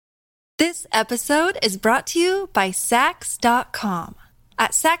This episode is brought to you by Sax.com.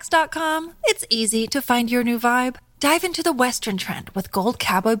 At Sax.com, it's easy to find your new vibe. Dive into the Western trend with gold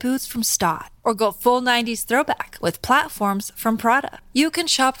cowboy boots from Stott, or go full 90s throwback with platforms from Prada. You can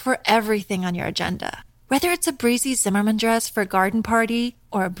shop for everything on your agenda, whether it's a breezy Zimmermann dress for a garden party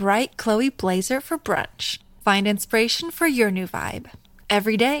or a bright Chloe blazer for brunch. Find inspiration for your new vibe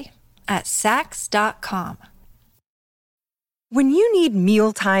every day at Sax.com. When you need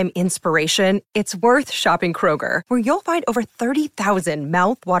mealtime inspiration, it's worth shopping Kroger, where you'll find over 30,000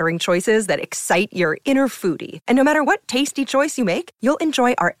 mouth-watering choices that excite your inner foodie. And no matter what tasty choice you make, you'll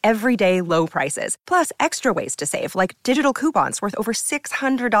enjoy our everyday low prices, plus extra ways to save, like digital coupons worth over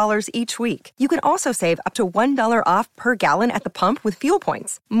 $600 each week. You can also save up to $1 off per gallon at the pump with fuel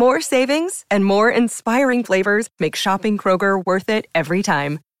points. More savings and more inspiring flavors make shopping Kroger worth it every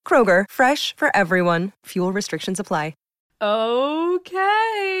time. Kroger, fresh for everyone. Fuel restrictions apply.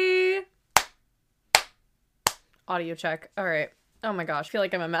 Okay. Audio check. All right. Oh my gosh. I feel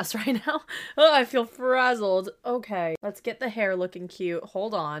like I'm a mess right now. Oh, I feel frazzled. Okay. Let's get the hair looking cute.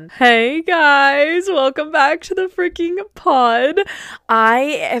 Hold on. Hey guys. Welcome back to the freaking pod. I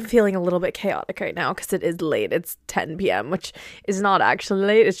am feeling a little bit chaotic right now because it is late. It's 10 p.m., which is not actually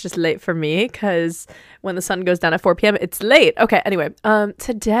late. It's just late for me because when the sun goes down at 4 p.m., it's late. Okay. Anyway,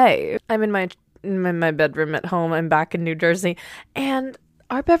 today I'm in my bedroom at home. I'm back in New Jersey, and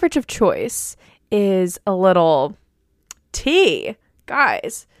our beverage of choice is a little tea.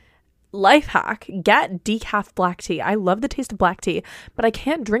 Guys, life hack, get decaf black tea. I love the taste of black tea, but I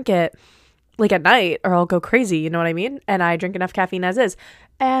can't drink it like at night or I'll go crazy, you know what I mean? And I drink enough caffeine as is.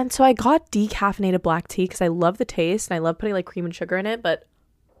 And so I got decaffeinated black tea because I love the taste and I love putting like cream and sugar in it, but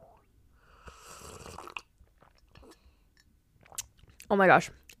oh my gosh,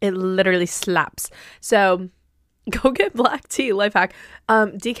 it literally slaps. So go get black tea, life hack,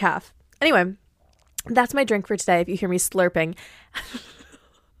 decaf. Anyway, that's my drink for today if you hear me slurping.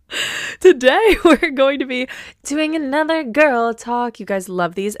 Today we're going to be doing another girl talk. You guys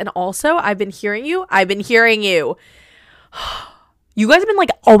love these. And also, I've been hearing you. You guys have been like,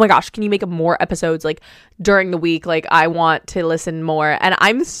 oh my gosh, can you make more episodes like during the week? Like, I want to listen more. And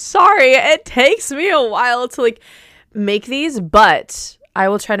I'm sorry, it takes me a while to like make these, but I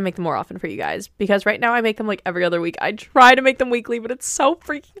will try to make them more often for you guys because right now I make them like every other week. I try to make them weekly, but it's so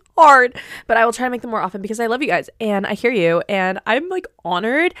freaking hard. But I will try to make them more often because I love you guys and I hear you. And I'm like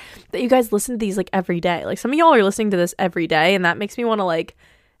honored that you guys listen to these like every day. Like some of y'all are listening to this every day and that makes me want to like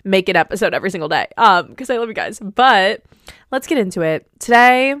make an episode every single day because I love you guys. But let's get into it.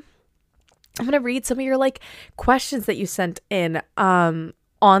 Today, I'm going to read some of your like questions that you sent in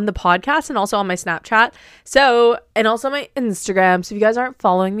on the podcast and also on my Snapchat. So, and also my Instagram. So if you guys aren't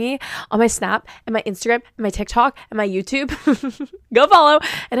following me on my Snap and my Instagram and my TikTok and my YouTube, go follow.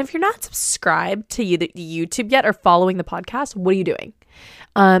 And if you're not subscribed to the YouTube yet or following the podcast, what are you doing?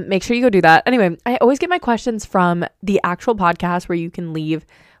 Make sure you go do that. Anyway, I always get my questions from the actual podcast where you can leave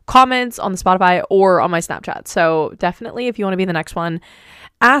comments on the Spotify or on my Snapchat. So definitely if you want to be the next one,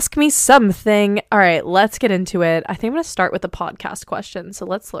 ask me something. All right, let's get into it. I think I'm going to start with the podcast question. So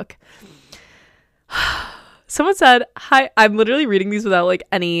let's look. Someone said, hi, I'm literally reading these without like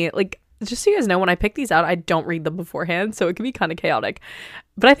any, like, just so you guys know, when I pick these out, I don't read them beforehand. So it can be kind of chaotic.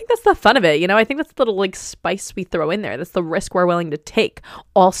 But I think that's the fun of it. You know, I think that's the little like spice we throw in there. That's the risk we're willing to take.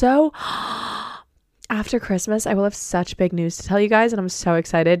 Also, after Christmas, I will have such big news to tell you guys, and I'm so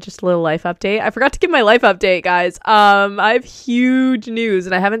excited. Just a little life update. I forgot to give my life update, guys. I have huge news,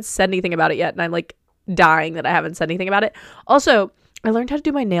 and I haven't said anything about it yet, and I'm like dying that I haven't said anything about it. Also, I learned how to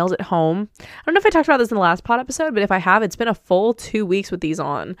do my nails at home. I don't know if I talked about this in the last pod episode, but if I have, it's been a full 2 weeks with these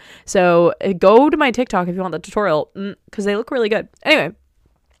on. So go to my TikTok if you want the tutorial, because they look really good. Anyway.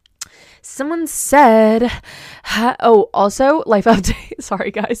 Someone said, also life update. Sorry,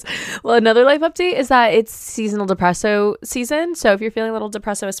 guys. Well, another life update is that it's seasonal depresso season. So if you're feeling a little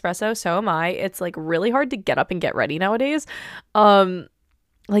depresso espresso, so am I. It's like really hard to get up and get ready nowadays.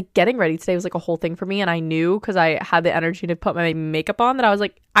 Like getting ready today was like a whole thing for me. And I knew because I had the energy to put my makeup on that I was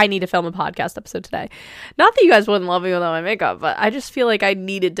like, I need to film a podcast episode today. Not that you guys wouldn't love me without my makeup, but I just feel like I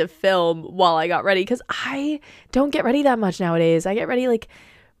needed to film while I got ready because I don't get ready that much nowadays. I get ready like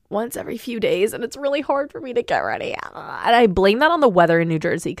once every few days and it's really hard for me to get ready. And I blame that on the weather in New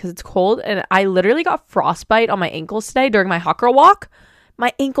Jersey because it's cold and I literally got frostbite on my ankles today during my hot girl walk.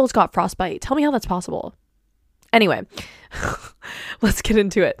 My ankles got frostbite. Tell me how that's possible. Anyway, let's get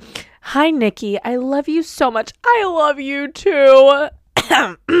into it. Hi, Nikki. I love you so much. I love you too.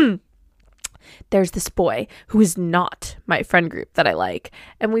 There's this boy who is not my friend group that I like,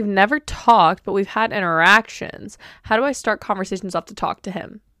 and we've never talked, but we've had interactions. How do I start conversations off to talk to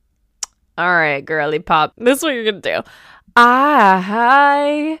him? All right, girly pop. This is what you're going to do.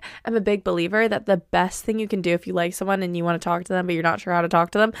 I am a big believer that the best thing you can do if you like someone and you want to talk to them, but you're not sure how to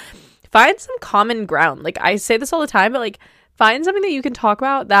talk to them, find some common ground. Like, I say this all the time, but like, find something that you can talk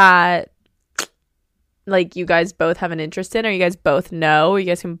about that like you guys both have an interest in, or you guys both know, or you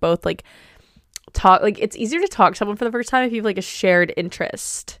guys can both like talk. Like, it's easier to talk to someone for the first time if you have like a shared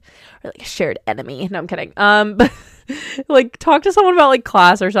interest or like a shared enemy. No, I'm kidding. But like, talk to someone about like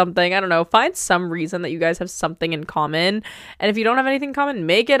class or something. I don't know. Find some reason that you guys have something in common. And if you don't have anything in common,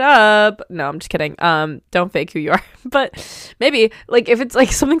 make it up. No, I'm just kidding. Don't fake who you are. But maybe like if it's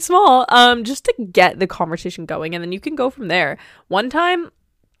like something small, just to get the conversation going, and then you can go from there. One time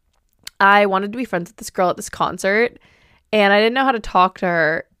I wanted to be friends with this girl at this concert, and I didn't know how to talk to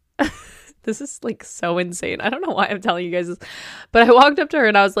her. This is like so insane. I don't know why I'm telling you guys this, but I walked up to her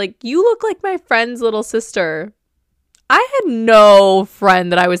and I was like, "You look like my friend's little sister." I had no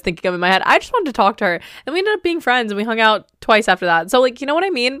friend that I was thinking of in my head. I just wanted to talk to her, and we ended up being friends, and we hung out twice after that. So like, you know what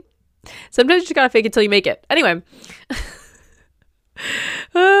I mean? Sometimes you just gotta fake it till you make it. Anyway,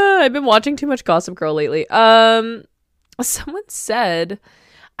 I've been watching too much Gossip Girl lately. Someone said,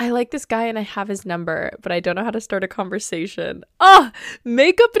 I like this guy and I have his number, but I don't know how to start a conversation.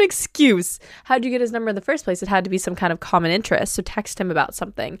 Make up an excuse. How'd you get his number in the first place? It had to be some kind of common interest. So text him about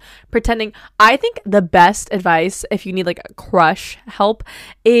something. Pretending. I think the best advice if you need like a crush help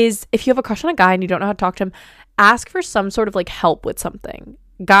is if you have a crush on a guy and you don't know how to talk to him, ask for some sort of like help with something.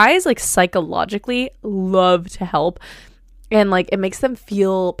 Guys like psychologically love to help, and like it makes them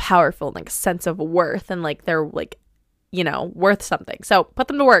feel powerful, like a sense of worth, and like they're like, you know, worth something. So put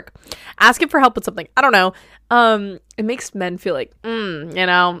them to work. Ask him for help with something. I don't know. It makes men feel like, you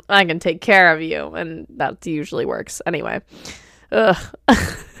know, I can take care of you. And that usually works. Anyway. Ugh.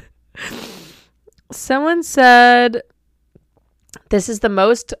 Someone said, this is the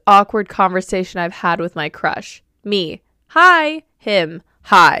most awkward conversation I've had with my crush. Me. Hi. Him.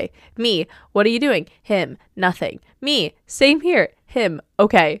 Hi. Me. What are you doing? Him. Nothing. Me. Same here. Him.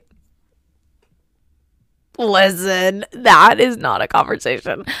 Okay. Listen, that is not a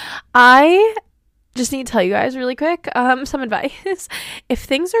conversation. I just need to tell you guys really quick some advice. If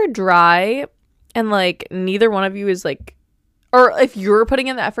things are dry and like neither one of you is like, or if you're putting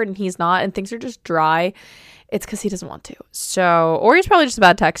in the effort and he's not, and things are just dry, it's because he doesn't want to. So, or he's probably just a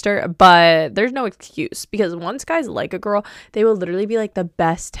bad texter, but there's no excuse, because once guys like a girl, they will literally be like the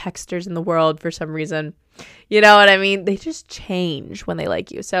best texters in the world for some reason. You know what I mean? They just change when they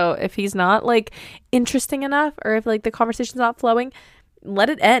like you. So if he's not like interesting enough, or if like the conversation's not flowing, let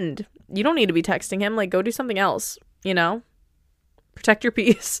it end. You don't need to be texting him. Like, go do something else, you know? Protect your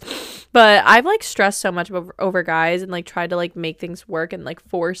peace. But I've like stressed so much over guys and like tried to like make things work and like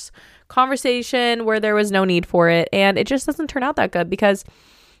force conversation where there was no need for it. And it just doesn't turn out that good, because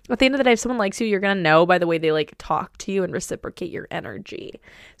at the end of the day, if someone likes you, you're going to know by the way they like talk to you and reciprocate your energy.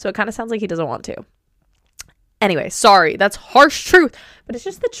 So it kind of sounds like he doesn't want to. Anyway, sorry, that's harsh truth, but it's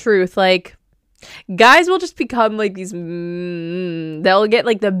just the truth. Like, guys will just become like these, they'll get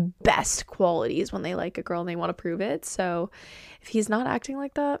like the best qualities when they like a girl and they want to prove it. So if he's not acting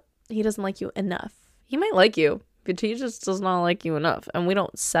like that, he doesn't like you enough. He might like you, but he just does not like you enough, and we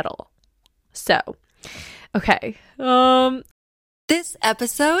don't settle. So, okay. This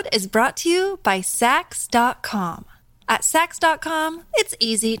episode is brought to you by Sax.com. At Sax.com, it's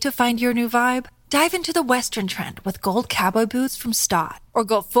easy to find your new vibe. Dive into the Western trend with gold cowboy boots from Stott, or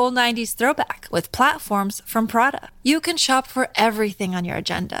go full 90s throwback with platforms from Prada. You can shop for everything on your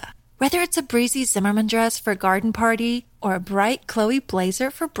agenda, whether it's a breezy Zimmermann dress for a garden party or a bright Chloe blazer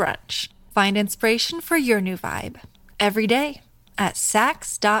for brunch. Find inspiration for your new vibe every day at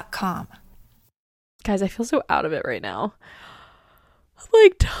Sax.com. Guys, I feel so out of it right now. I'm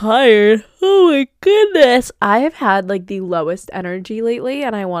like tired. Oh my goodness. I have had like the lowest energy lately,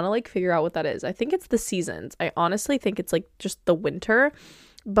 and I want to like figure out what that is. I think it's the seasons. I honestly think it's like just the winter,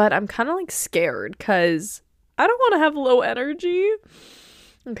 but I'm kind of like scared because I don't want to have low energy.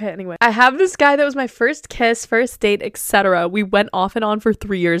 Okay, anyway. I have this guy that was my first kiss, first date, etc. We went off and on for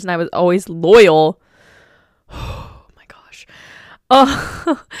 3 years, and I was always loyal. Oh my gosh.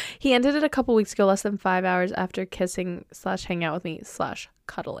 Oh, he ended it a couple weeks ago, less than 5 hours after kissing / hanging out with me /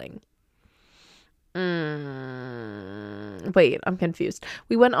 cuddling. Wait, I'm confused.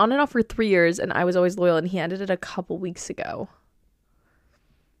 We went on and off for 3 years, and I was always loyal, and he ended it a couple weeks ago.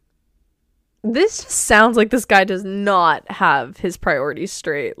 This just sounds like this guy does not have his priorities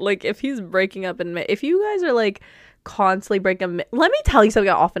straight. Like, if he's breaking up, and if you guys are like constantly breaking up, let me tell you something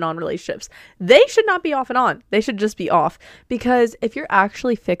about off and on relationships. They should not be off and on. They should just be off. Because if you're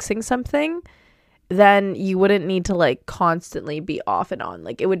actually fixing something, then you wouldn't need to like constantly be off and on.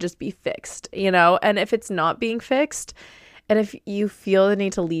 Like it would just be fixed, you know? And if it's not being fixed, and if you feel the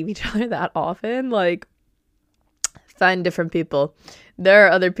need to leave each other that often, like find different people. There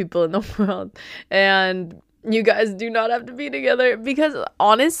are other people in the world, and you guys do not have to be together. Because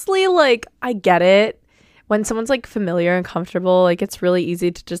honestly, like, I get it. When someone's like familiar and comfortable, like it's really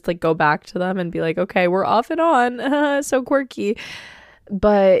easy to just like go back to them and be like, okay, we're off and on. So quirky.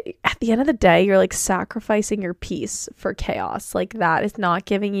 But at the end of the day, you're like sacrificing your peace for chaos. Like that is not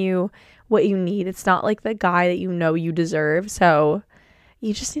giving you what you need. It's not like the guy that you know you deserve. So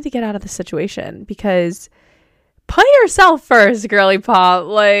you just need to get out of the situation, because put yourself first, girly pop.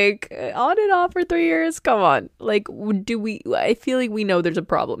 Like on and off for 3 years. Come on. Like, I feel like we know there's a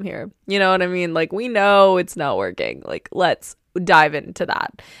problem here. You know what I mean? Like, we know it's not working. Like, let's dive into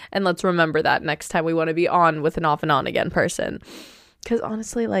that. And let's remember that next time we want to be on with an off and on again person. Because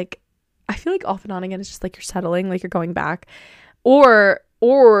honestly, like, I feel like off and on again is just like you're settling, like you're going back. Or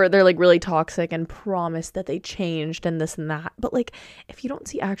they're like really toxic and promise that they changed and this and that. But like, if you don't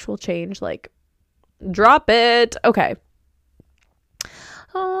see actual change, like, drop it. Okay.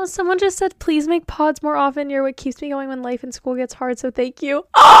 Oh, someone just said, please make pods more often. You're what keeps me going when life and school gets hard. So thank you.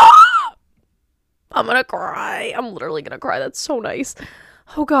 Oh! I'm gonna cry. I'm literally gonna cry. That's so nice.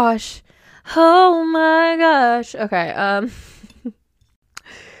 Oh gosh. Oh my gosh. Okay.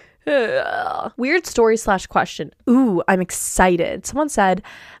 Weird story / question. Ooh, I'm excited. Someone said,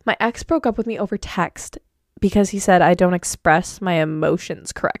 my ex broke up with me over text because he said I don't express my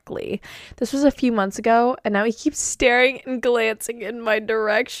emotions correctly. This was a few months ago, and now he keeps staring and glancing in my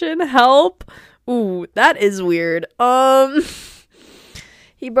direction. Help. Ooh, that is weird.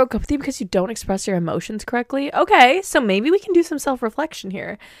 He broke up with you because you don't express your emotions correctly? Okay, so maybe we can do some self-reflection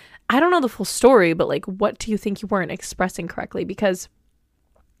here. I don't know the full story, but like, what do you think you weren't expressing correctly? Because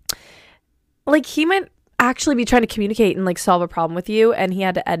like, he might actually be trying to communicate and like solve a problem with you, and he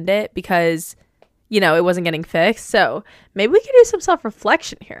had to end it because, you know, it wasn't getting fixed. So maybe we could do some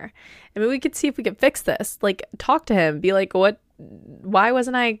self-reflection here. And maybe we could see if we could fix this. Like, talk to him. Be like, why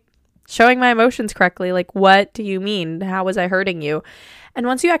wasn't I showing my emotions correctly? Like, what do you mean? How was I hurting you? And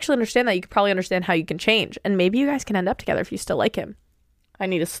once you actually understand that, you could probably understand how you can change. And maybe you guys can end up together if you still like him. I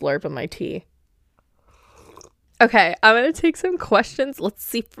need a slurp of my tea. Okay, I'm going to take some questions. Let's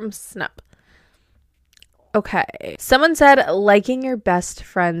see from Snap. Okay. Someone said, liking your best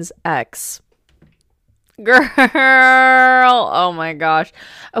friend's ex. Girl, oh my gosh.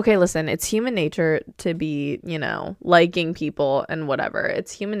 Okay, listen, it's human nature to be, you know, liking people and whatever.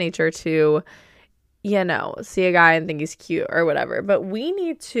 It's human nature to, you know, see a guy and think he's cute or whatever. But we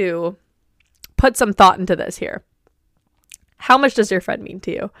need to put some thought into this here. How much does your friend mean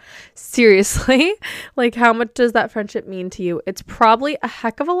to you? Seriously, like, how much does that friendship mean to you? It's probably a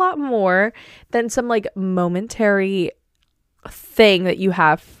heck of a lot more than some like momentary thing that you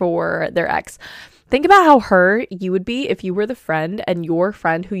have for their ex. Think about how hurt you would be if you were the friend, and your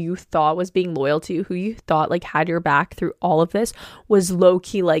friend who you thought was being loyal to you, who you thought like had your back through all of this, was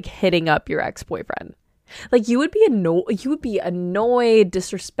low-key like hitting up your ex-boyfriend. Like, you would be annoyed,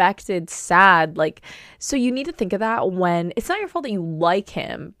 disrespected, sad. Like, so you need to think of that when it's not your fault that you like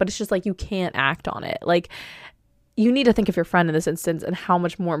him, but it's just like you can't act on it. Like, you need to think of your friend in this instance and how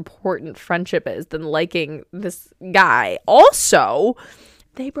much more important friendship is than liking this guy. Also,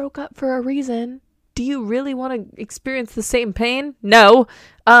 they broke up for a reason. Do you really want to experience the same pain? No.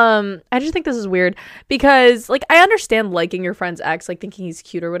 I just think this is weird because, like, I understand liking your friend's ex, like thinking he's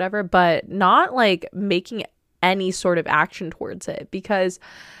cute or whatever, but not like making any sort of action towards it, because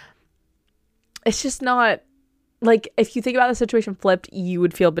it's just not like, if you think about the situation flipped, you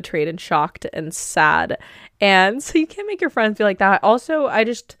would feel betrayed and shocked and sad. And so you can't make your friends feel like that. Also, I'm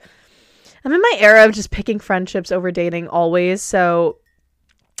in my era of just picking friendships over dating always. So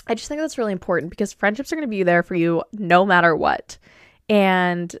I just think that's really important, because friendships are going to be there for you no matter what.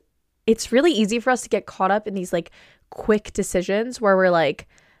 And it's really easy for us to get caught up in these like quick decisions where we're like,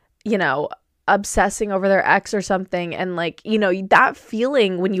 you know, obsessing over their ex or something. And like, you know, that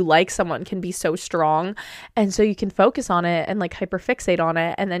feeling when you like someone can be so strong. And so you can focus on it and like hyperfixate on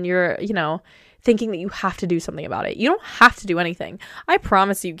it. And then you're, you know, thinking that you have to do something about it. You don't have to do anything. I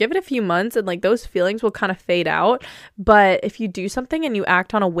promise you, give it a few months and like those feelings will kind of fade out. But if you do something and you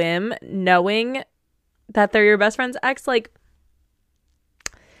act on a whim, knowing that they're your best friend's ex, like,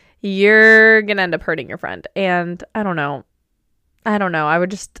 you're gonna end up hurting your friend. And I don't know. I would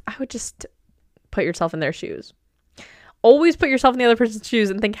just put yourself in their shoes. Always put yourself in the other person's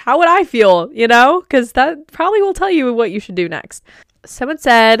shoes and think, how would I feel? You know, because that probably will tell you what you should do next. Someone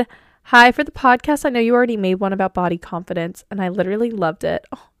said, hi, for the podcast, I know you already made one about body confidence, and I literally loved it.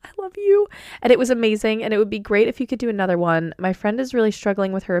 Oh, I love you. And it was amazing. And it would be great if you could do another one. My friend is really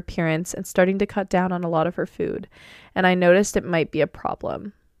struggling with her appearance and starting to cut down on a lot of her food. And I noticed it might be a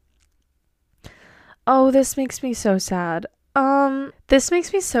problem. Oh, this makes me so sad. This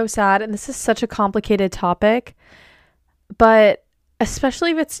makes me so sad. And this is such a complicated topic. But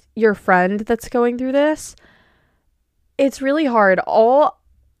especially if it's your friend that's going through this, it's really hard. All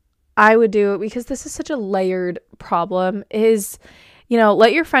I would do, because this is such a layered problem, is,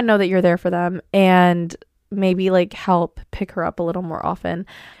 let your friend know that you're there for them and maybe like help pick her up a little more often.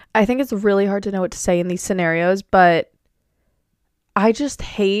 I think it's really hard to know what to say in these scenarios, but I just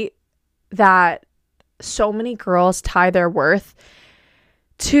hate that so many girls tie their worth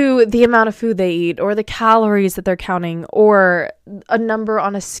to the amount of food they eat or the calories that they're counting or a number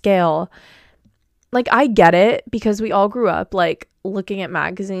on a scale. Like, I get it, because we all grew up like looking at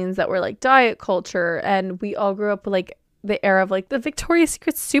magazines that were like diet culture, and we all grew up with like the era of like the Victoria's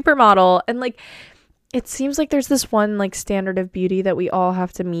Secret supermodel, and like it seems like there's this one like standard of beauty that we all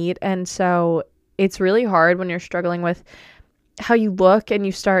have to meet. And so it's really hard when you're struggling with how you look and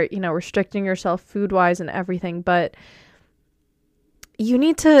you start, restricting yourself food wise and everything. But you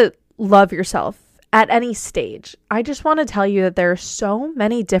need to love yourself at any stage. I just want to tell you that there are so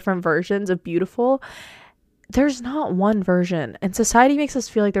many different versions of beautiful. There's not one version. And society makes us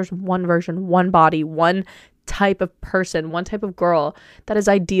feel like there's one version, one body, one type of person, one type of girl that is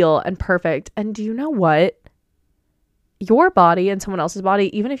ideal and perfect. And do you know what? Your body and someone else's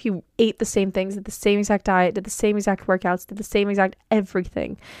body, even if you ate the same things, did the same exact diet, did the same exact workouts, did the same exact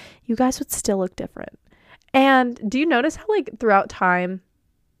everything, you guys would still look different. And do you notice how like throughout time,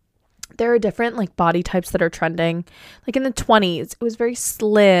 there are different like body types that are trending? Like in the 20s, it was very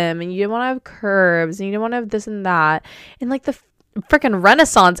slim and you didn't want to have curves and you didn't want to have this and that. In like the freaking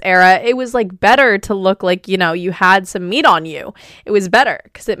Renaissance era, it was like better to look like, you had some meat on you. It was better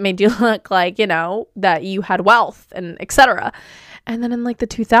because it made you look like, that you had wealth and etc. And then in like the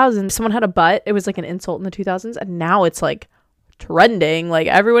 2000s, someone had a butt. It was like an insult in the 2000s. And now it's like trending. Like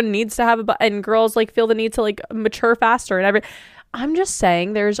everyone needs to have a butt, and girls like feel the need to like mature faster and everything. I'm just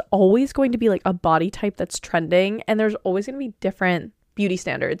saying there's always going to be like a body type that's trending, and there's always going to be different beauty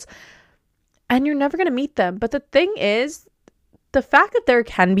standards, and you're never going to meet them. But the thing is, the fact that there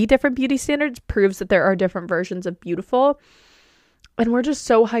can be different beauty standards proves that there are different versions of beautiful, and we're just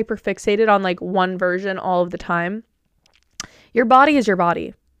so hyper fixated on like one version all of the time. Your body is your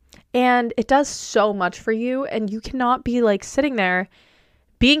body, and it does so much for you, and you cannot be like sitting there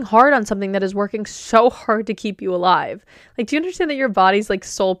being hard on something that is working so hard to keep you alive. Like, do you understand that your body's like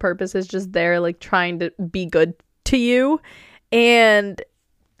sole purpose is just there like trying to be good to you? And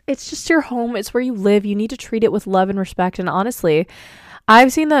it's just your home. It's where you live. You need to treat it with love and respect. And honestly,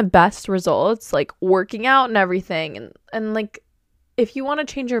 I've seen the best results like working out and everything. And like, if you want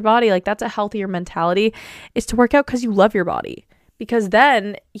to change your body, like that's a healthier mentality, is to work out because you love your body. Because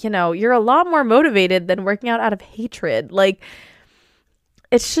then, you're a lot more motivated than working out of hatred. Like,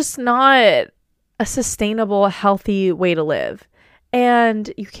 it's just not a sustainable, healthy way to live. And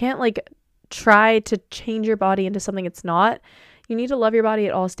you can't like try to change your body into something it's not. You need to love your body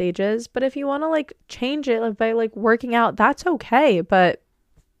at all stages. But if you want to like change it by like working out, that's okay. But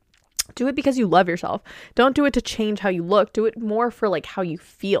do it because you love yourself. Don't do it to change how you look. Do it more for like how you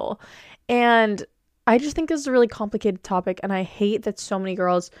feel. And I just think this is a really complicated topic. And I hate that so many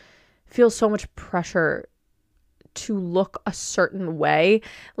girls feel so much pressure to look a certain way.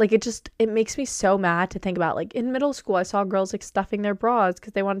 Like it makes me so mad to think about. Like in middle school, I saw girls like stuffing their bras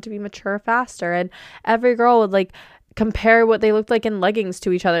because they wanted to be mature faster, and every girl would like compare what they looked like in leggings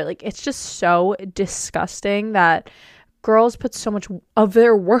to each other. Like it's just so disgusting that girls put so much of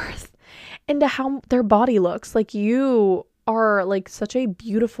their worth into how their body looks. Like you are like such a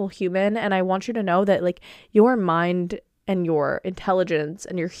beautiful human, and I want you to know that like your mind and your intelligence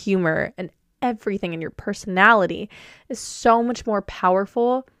and your humor and everything in your personality is so much more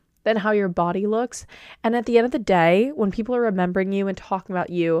powerful than how your body looks. And at the end of the day, when people are remembering you and talking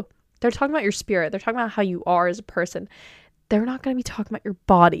about you, they're talking about your spirit. They're talking about how you are as a person. They're not going to be talking about your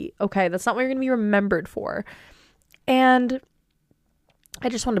body. Okay, that's not what you're going to be remembered for. And I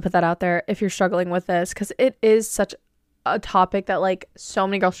just wanted to put that out there if you're struggling with this, because it is such a topic that like so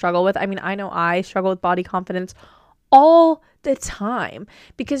many girls struggle with. I mean, I know I struggle with body confidence all the time,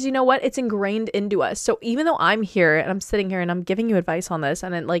 because you know what, it's ingrained into us. So even though I'm here and I'm sitting here and I'm giving you advice on this,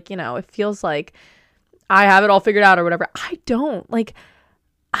 and it like, it feels like I have it all figured out or whatever, I don't. Like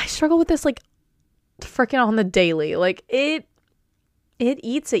I struggle with this like freaking on the daily. Like it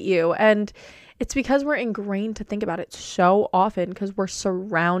eats at you, and It's because we're ingrained to think about it so often because we're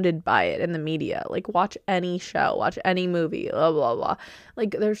surrounded by it in the media. Like, watch any show, watch any movie, blah, blah, blah.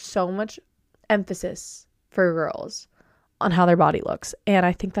 Like, there's so much emphasis for girls on how their body looks. And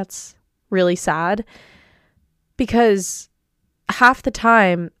I think that's really sad because half the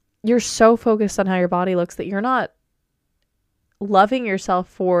time you're so focused on how your body looks that you're not loving yourself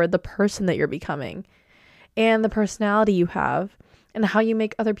for the person that you're becoming and the personality you have and how you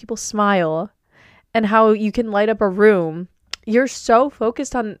make other people smile and how you can light up a room. You're so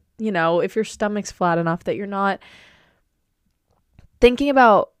focused on, if your stomach's flat enough that you're not thinking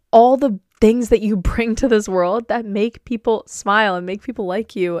about all the things that you bring to this world that make people smile and make people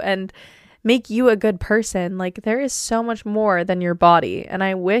like you and make you a good person. Like, there is so much more than your body. And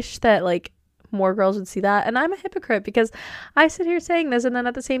I wish that, like, more girls would see that. And I'm a hypocrite because I sit here saying this and then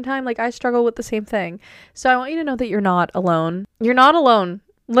at the same time, like, I struggle with the same thing. So I want you to know that you're not alone. You're not alone.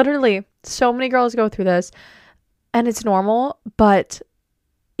 Literally, so many girls go through this and it's normal. But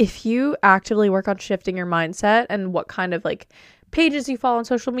if you actively work on shifting your mindset and what kind of, like, pages you follow on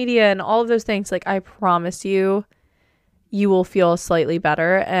social media and all of those things, like, I promise you, you will feel slightly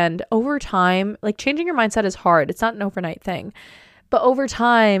better. And over time, like, changing your mindset is hard. It's not an overnight thing. But over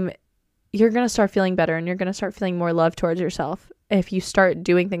time, you're going to start feeling better and you're going to start feeling more love towards yourself if you start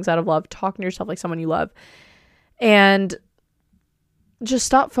doing things out of love, talking to yourself like someone you love. And just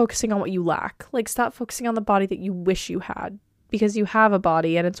stop focusing on what you lack. Like, stop focusing on the body that you wish you had, because you have a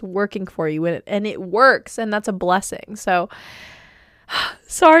body and it's working for you and it works, and that's a blessing. So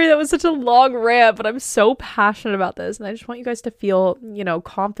sorry, that was such a long rant, but I'm so passionate about this and I just want you guys to feel,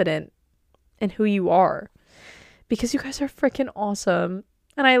 confident in who you are, because you guys are freaking awesome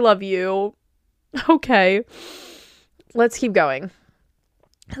and I love you. Okay, let's keep going.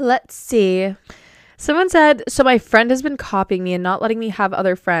 Let's see. Someone said, so my friend has been copying me and not letting me have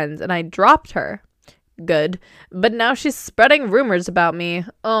other friends and I dropped her. Good. But now she's spreading rumors about me.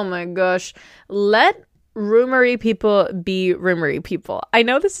 Oh my gosh. Let rumory people be rumory people. I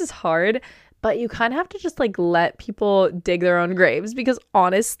know this is hard, but you kind of have to just, like, let people dig their own graves, because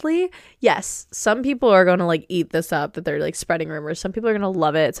honestly, yes, some people are going to, like, eat this up that they're, like, spreading rumors. Some people are going to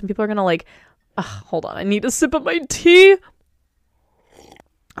love it. Some people are going to, like, hold on, I need to sip up my tea.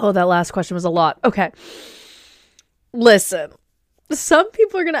 Oh, that last question was a lot. Okay. Listen, some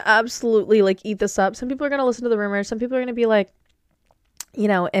people are going to absolutely, like, eat this up. Some people are going to listen to the rumors. Some people are going to be like,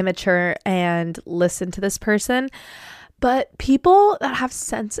 immature and listen to this person. But people that have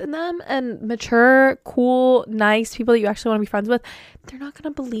sense in them and mature, cool, nice people that you actually want to be friends with, they're not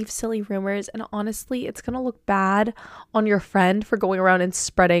going to believe silly rumors. And honestly, it's going to look bad on your friend for going around and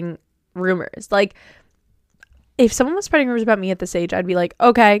spreading rumors. Like, if someone was spreading rumors about me at this age, I'd be like,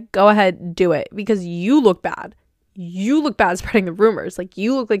 okay, go ahead, do it, because you look bad. You look bad spreading the rumors. Like,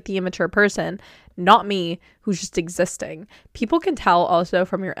 you look like the immature person, not me, who's just existing. People can tell also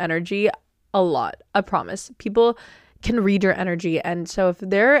from your energy a lot. I promise. People can read your energy. And so if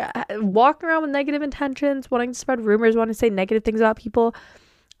they're walking around with negative intentions, wanting to spread rumors, wanting to say negative things about people,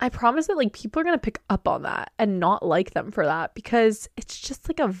 I promise that, like, people are going to pick up on that and not like them for that, because it's just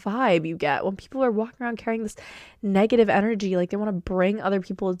like a vibe you get when people are walking around carrying this negative energy. Like, they want to bring other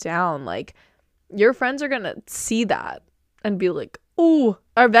people down. Like, your friends are going to see that and be like, ooh,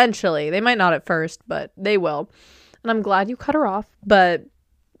 eventually. They might not at first, but they will. And I'm glad you cut her off, but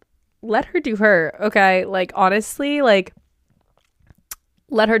let her do her, okay? Like, honestly, like,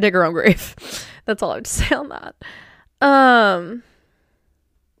 let her dig her own grave. That's all I have to say on that.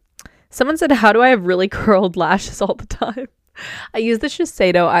 Someone said, how do I have really curled lashes all the time? I use the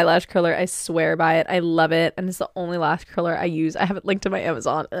Shiseido eyelash curler. I swear by it. I love it. And it's the only lash curler I use. I have it linked to my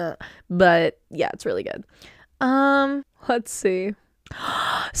Amazon. But yeah, it's really good. Let's see.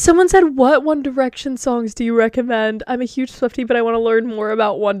 Someone said, what One Direction songs do you recommend? I'm a huge Swiftie, but I want to learn more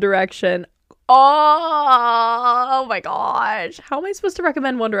about One Direction. Oh my gosh. How am I supposed to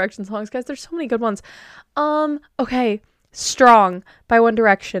recommend One Direction songs, guys? There's so many good ones. Okay. Strong by One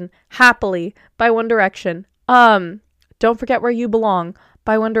Direction. Happily by One Direction. Don't Forget Where You Belong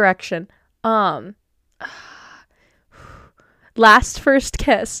by One Direction. Last First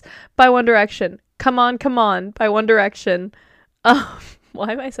Kiss by One Direction. Come On, Come On by One Direction.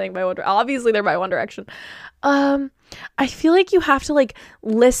 Why am I saying by One Direction? Obviously they're by One Direction. I feel like you have to, like,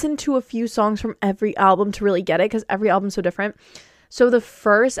 listen to a few songs from every album to really get it, because every album's so different. So the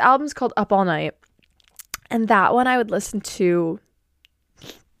first album's called Up All Night, and that one I would listen to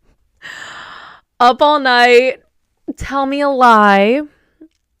Up All Night, Tell Me a Lie,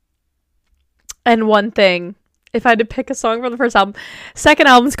 and One Thing. If I had to pick a song from the first album. Second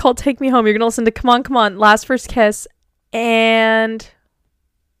album's called Take Me Home. You're gonna listen to Come On, Come On, Last First Kiss, and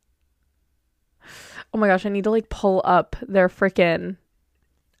Oh my gosh, I need to like pull up their freaking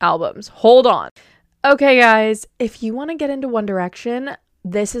albums. Hold on. Okay, guys, if you want to get into One Direction,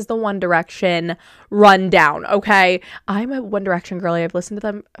 this is the One Direction rundown, okay? I'm a One Direction girly. I've listened to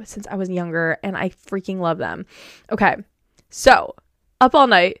them since I was younger, and I freaking love them. Okay, so Up All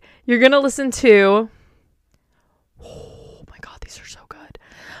Night, you're going to listen to... Oh my god, these are so good.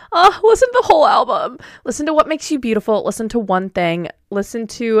 Listen to the whole album. Listen to What Makes You Beautiful. Listen to One Thing. Listen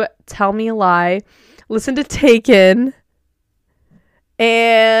to Tell Me a Lie. Listen to Taken.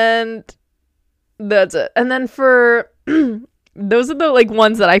 And that's it. And then for... those are the like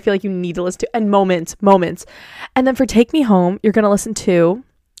ones that I feel like you need to listen to. And Moments. And then for Take Me Home, you're going to listen to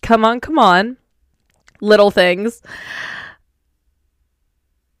Come On, Come On, Little Things,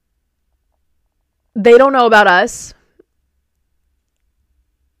 They Don't Know About Us,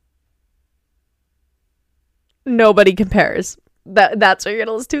 Nobody Compares. That's what you're going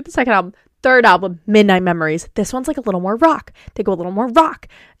to listen to with the second album. Third album, Midnight Memories. This one's like a little more rock. They go a little more rock.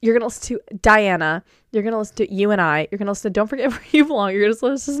 You're going to listen to Diana. You're going to listen to You and I. You're going to listen to Don't Forget Where You Belong. You're going to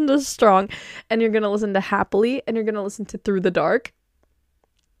listen to Strong. And you're going to listen to Happily. And you're going to listen to Through the Dark.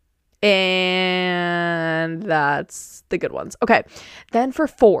 And that's the good ones. Okay. Then for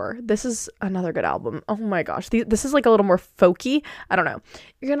 4, this is another good album. Oh my gosh. This is like a little more folky. I don't know.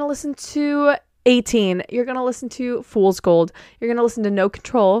 You're going to listen to 18. You're going to listen to Fool's Gold. You're going to listen to No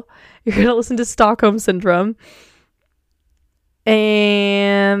Control. You're going to listen to Stockholm Syndrome.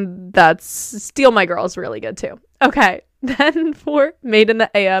 And that's Steal My Girl is really good too. Okay. Then for Made in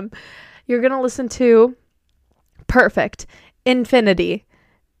the AM, you're going to listen to Perfect, Infinity,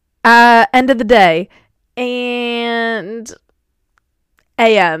 End of the Day, and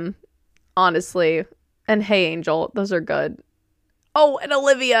AM, honestly. And Hey Angel. Those are good. Oh, and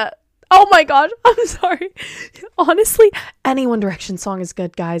Olivia. Oh my gosh, I'm sorry. Honestly, any One Direction song is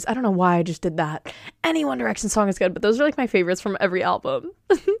good, guys. I don't know why I just did that. Any One Direction song is good, but those are like my favorites from every album.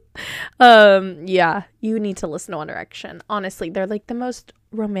 Yeah, you need to listen to One Direction. Honestly, they're like the most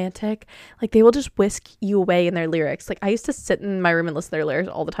romantic. Like they will just whisk you away in their lyrics. Like I used to sit in my room and listen to their lyrics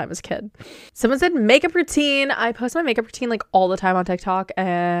all the time as a kid. Someone said makeup routine. I post my makeup routine like all the time on TikTok,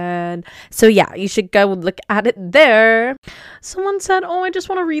 and so yeah, you should go look at it there. Someone said, oh, I just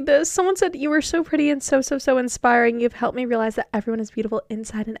want to read this. Someone said, you were so pretty and so inspiring. You've helped me realize that everyone is beautiful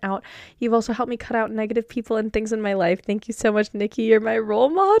inside and out. You've also helped me cut out negative people and things in my life. Thank you so much, Nikki. You're my role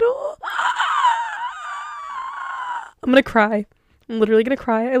model. I'm gonna cry. I'm literally gonna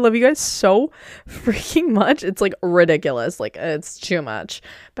cry. I love you guys so freaking much. It's like ridiculous. Like it's too much.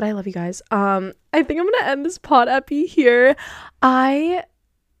 But I love you guys. I think I'm gonna end this pod epi here. I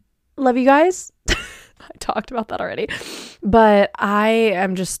love you guys. I talked about that already. But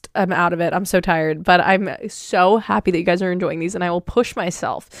I'm out of it. I'm so tired. But I'm so happy that you guys are enjoying these, and I will push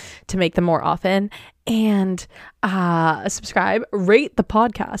myself to make them more often. And subscribe, rate the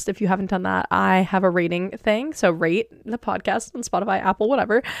podcast if you haven't done that. I have a rating thing, so rate the podcast on Spotify, Apple,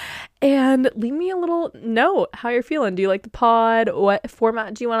 whatever, and leave me a little note how you're feeling. Do you like the pod? What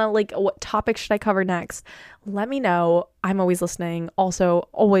format do you want to like? What topic should I cover next? Let me know. I'm always listening. Also,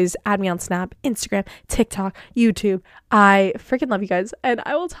 always add me on Snap, Instagram, TikTok, YouTube. I freaking love you guys, and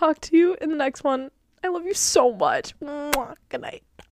I will talk to you in the next one. I love you so much. Mwah. Good night.